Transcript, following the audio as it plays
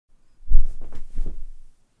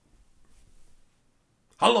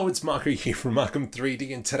Hello, it's Marco here from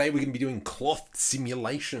Markom3D, and today we're going to be doing cloth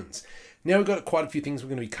simulations. Now we've got quite a few things we're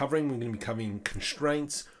going to be covering. We're going to be covering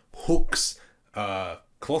constraints, hooks,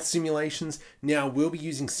 cloth simulations. Now we'll be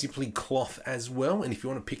using simply cloth as well, and if you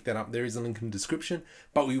want to pick that up, there is a link in the description,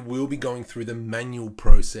 but we will be going through the manual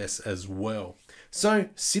process as well. So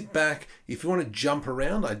sit back. If you want to jump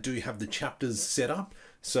around, I do have the chapters set up.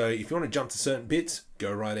 So if you want to jump to certain bits,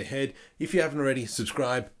 go right ahead. If you haven't already,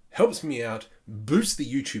 subscribe. Helps me out, boosts the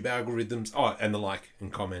YouTube algorithms. Oh, and the like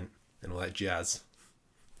and comment and all that jazz.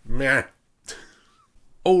 Nah.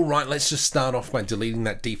 All right, let's just start off by deleting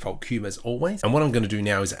that default cube as always. And what I'm going to do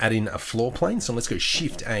now is add in a floor plane. So let's go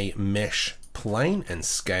Shift A mesh plane and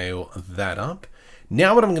scale that up.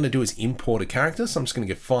 Now what I'm going to do is import a character. So I'm just going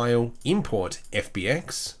to go File, Import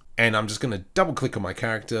FBX. And I'm just going to double click on my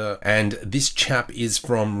character. And this chap is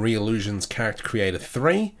from Reallusion's Character Creator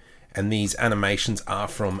 3. And these animations are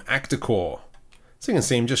from ActorCore. So you can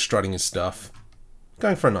see him just strutting his stuff,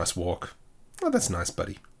 going for a nice walk. Oh, that's nice,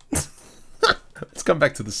 buddy. Let's come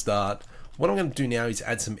back to the start. What I'm going to do now is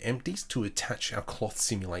add some empties to attach our cloth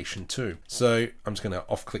simulation to. So I'm just going to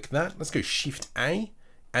off click that. Let's go Shift A,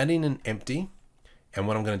 add in an empty. And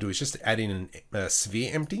what I'm going to do is just add in a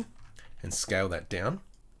sphere empty and scale that down.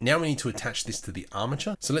 Now we need to attach this to the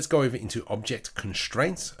armature. So let's go over into Object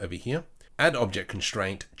Constraints over here. Add object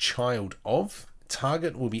constraint child of,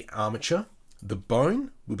 target will be armature, the bone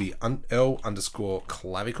will be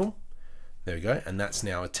L_clavicle. There we go, and that's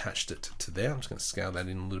now attached it to there. I'm just going to scale that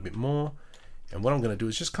in a little bit more. And what I'm going to do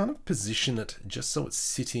is just kind of position it just so it's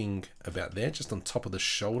sitting about there, just on top of the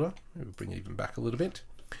shoulder. Maybe we'll bring it even back a little bit.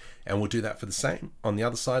 And we'll do that for the same on the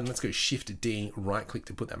other side. Let's go Shift D, right click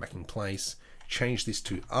to put that back in place. Change this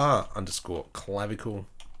to R_clavicle.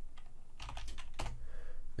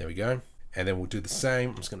 There we go. And then we'll do the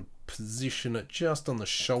same. I'm just going to position it just on the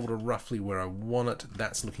shoulder, roughly where I want it.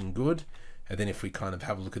 That's looking good. And then if we kind of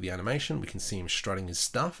have a look at the animation, we can see him strutting his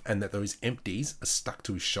stuff and that those empties are stuck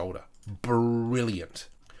to his shoulder. Brilliant.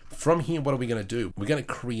 From here, what are we going to do? We're going to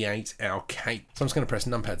create our cape. So I'm just going to press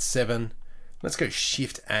numpad 7. Let's go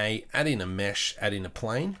Shift A, add in a mesh, add in a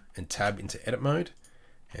plane, and tab into edit mode.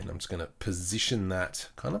 And I'm just going to position that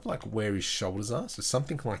kind of like where his shoulders are. So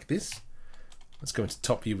something like this. Let's go into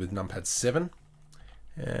top view with numpad 7.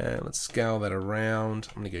 And let's scale that around.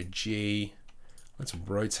 I'm going to go G. Let's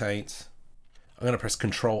rotate. I'm going to press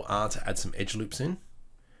Control R to add some edge loops in.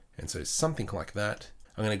 And so something like that.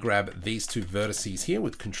 I'm going to grab these two vertices here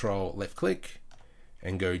with Control left click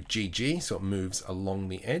and go GG so it moves along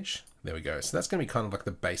the edge. There we go. So that's going to be kind of like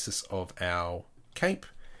the basis of our cape.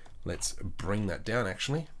 Let's bring that down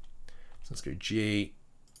actually. So let's go G.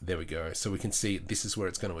 There we go. So we can see this is where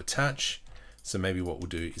it's going to attach. So maybe what we'll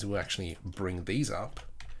do is we'll actually bring these up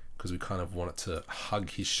because we kind of want it to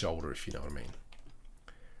hug his shoulder, if you know what I mean.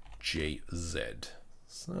 GZ,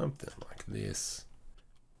 something like this.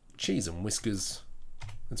 Cheese and whiskers.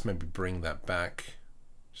 Let's maybe bring that back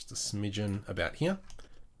just a smidgen about here.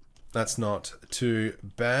 That's not too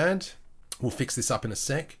bad. We'll fix this up in a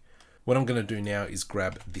sec. What I'm going to do now is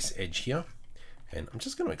grab this edge here and I'm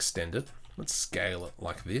just going to extend it. Let's scale it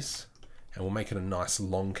like this. And we'll make it a nice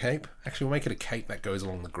long cape. Actually, we'll make it a cape that goes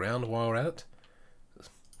along the ground while we're at it.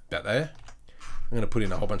 About there. I'm going to put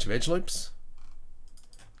in a whole bunch of edge loops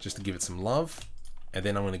just to give it some love. And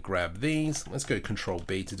then I'm going to grab these. Let's go Control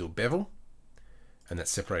B to do a bevel. And that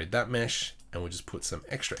separated that mesh. And we'll just put some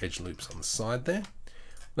extra edge loops on the side there.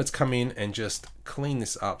 Let's come in and just clean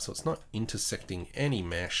this up so it's not intersecting any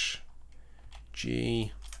mesh.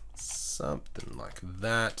 G, something like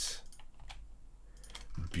that.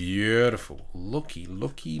 Beautiful, looky.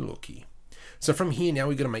 So from here now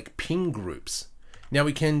we're going to make pin groups. Now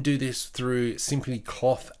we can do this through simply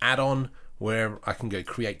cloth add-on where I can go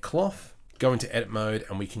create cloth, go into edit mode,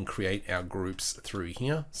 and we can create our groups through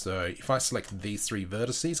here. So if I select these three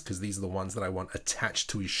vertices, because these are the ones that I want attached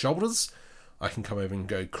to his shoulders, I can come over and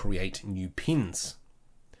go create new pins.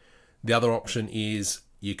 The other option is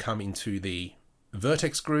you come into the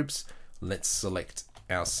vertex groups. Let's select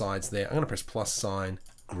our sides there. I'm going to press plus sign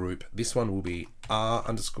group. This one will be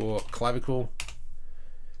R_clavicle.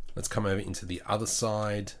 Let's come over into the other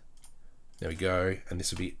side. There we go. And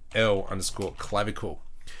this will be L_clavicle.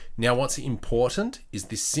 Now what's important is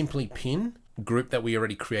this simply pin group that we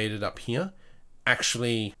already created up here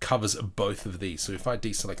actually covers both of these. So if I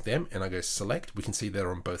deselect them and I go select, we can see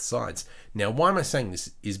they're on both sides. Now why am I saying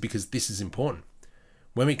this is because this is important.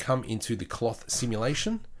 When we come into the cloth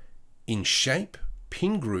simulation, in shape,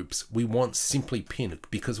 pin groups, we want simply pin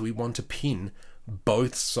because we want to pin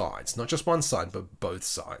both sides, not just one side, but both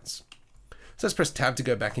sides. So let's press tab to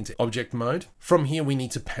go back into object mode. From here, we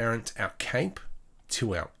need to parent our cape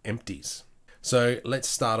to our empties. So let's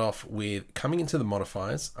start off with coming into the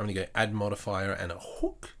modifiers. I'm going to go add modifier and a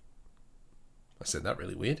hook. I said that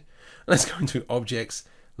really weird. Let's go into objects.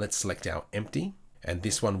 Let's select our empty. And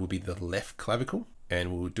this one will be the left clavicle.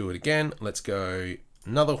 And we'll do it again. Let's go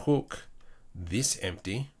another hook, this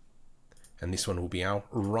empty. And this one will be our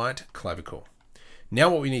right clavicle. Now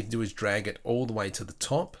what we need to do is drag it all the way to the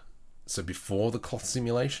top. So before the cloth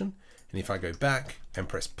simulation. And if I go back and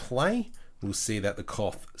press play, we'll see that the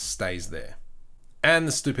cloth stays there. And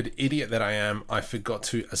the stupid idiot that I am, I forgot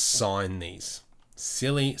to assign these.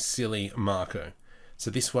 Silly, silly Marco.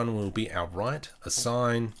 So this one will be our right,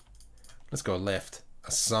 assign. Let's go left,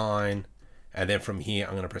 assign. And then from here,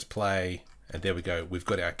 I'm going to press play. And there we go. We've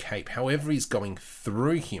got our cape. However, he's going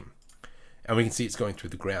through him. And we can see it's going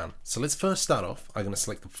through the ground. So let's first start off. I'm going to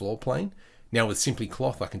select the floor plane. Now with simply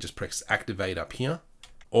cloth, I can just press activate up here.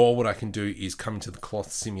 Or what I can do is come into the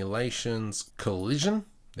cloth simulations collision.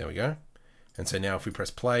 There we go. And so now if we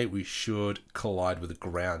press play, we should collide with the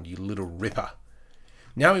ground, you little ripper.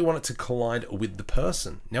 Now we want it to collide with the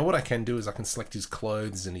person. Now what I can do is I can select his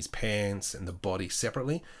clothes and his pants and the body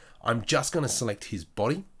separately. I'm just going to select his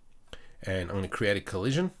body and I'm going to create a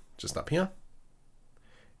collision just up here.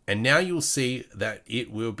 And now you'll see that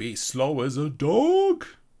it will be slow as a dog.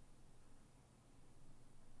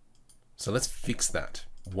 So let's fix that.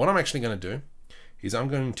 What I'm actually going to do is I'm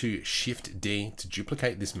going to Shift D to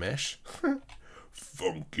duplicate this mesh.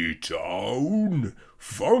 Funky tone,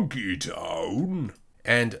 funky tone.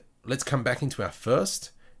 And let's come back into our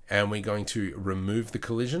first and we're going to remove the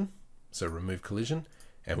collision. So remove collision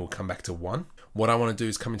and we'll come back to 1. What I want to do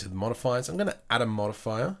is come into the modifiers. I'm going to add a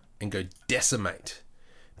modifier and go decimate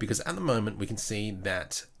because at the moment we can see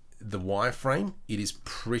that the wireframe, it is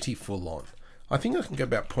pretty full on. I think I can go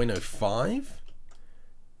about 0.05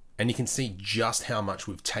 and you can see just how much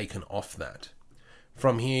we've taken off that.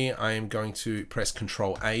 From here, I am going to press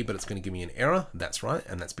Control A, but it's going to give me an error. That's right,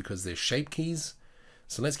 and that's because there's shape keys.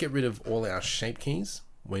 So let's get rid of all our shape keys.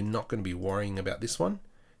 We're not going to be worrying about this one.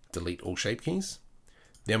 Delete all shape keys.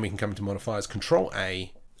 Then we can come to modifiers, Control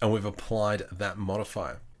A, and we've applied that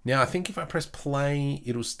modifier. Now, I think if I press play,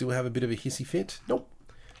 it'll still have a bit of a hissy fit. Nope.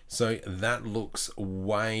 So that looks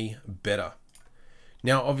way better.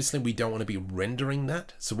 Now, obviously, we don't want to be rendering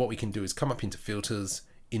that. So what we can do is come up into filters,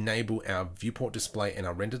 enable our viewport display and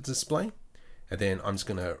our render display. And then I'm just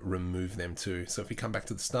going to remove them too. So if we come back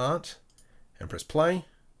to the start and press play,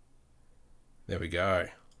 there we go.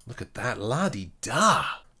 Look at that, la-di-da.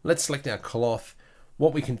 Let's select our cloth.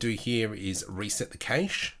 What we can do here is reset the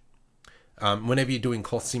cache. Whenever you're doing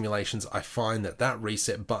cloth simulations, I find that that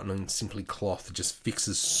reset button on simply cloth just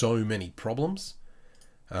fixes so many problems.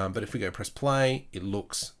 But if we go press play, it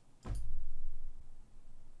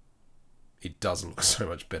doesn't look so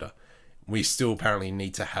much better. We still apparently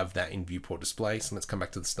need to have that in viewport display. So let's come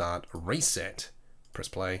back to the start, reset, press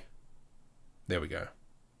play. There we go.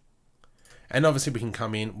 And obviously we can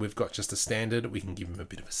come in, we've got just a standard. We can give him a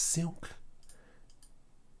bit of a silk.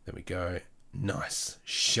 There we go. Nice,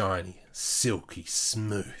 shiny, silky,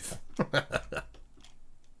 smooth.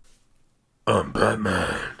 I'm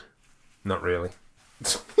Batman. Not really.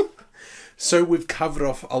 So we've covered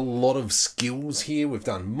off a lot of skills here. We've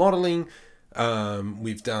done modeling.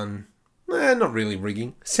 We've done, not really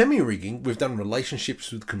rigging, semi-rigging. We've done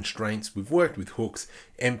relationships with constraints. We've worked with hooks,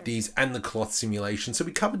 empties, and the cloth simulation. So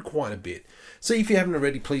we covered quite a bit. So if you haven't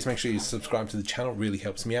already, please make sure you subscribe to the channel. It really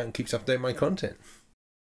helps me out and keeps updating my content.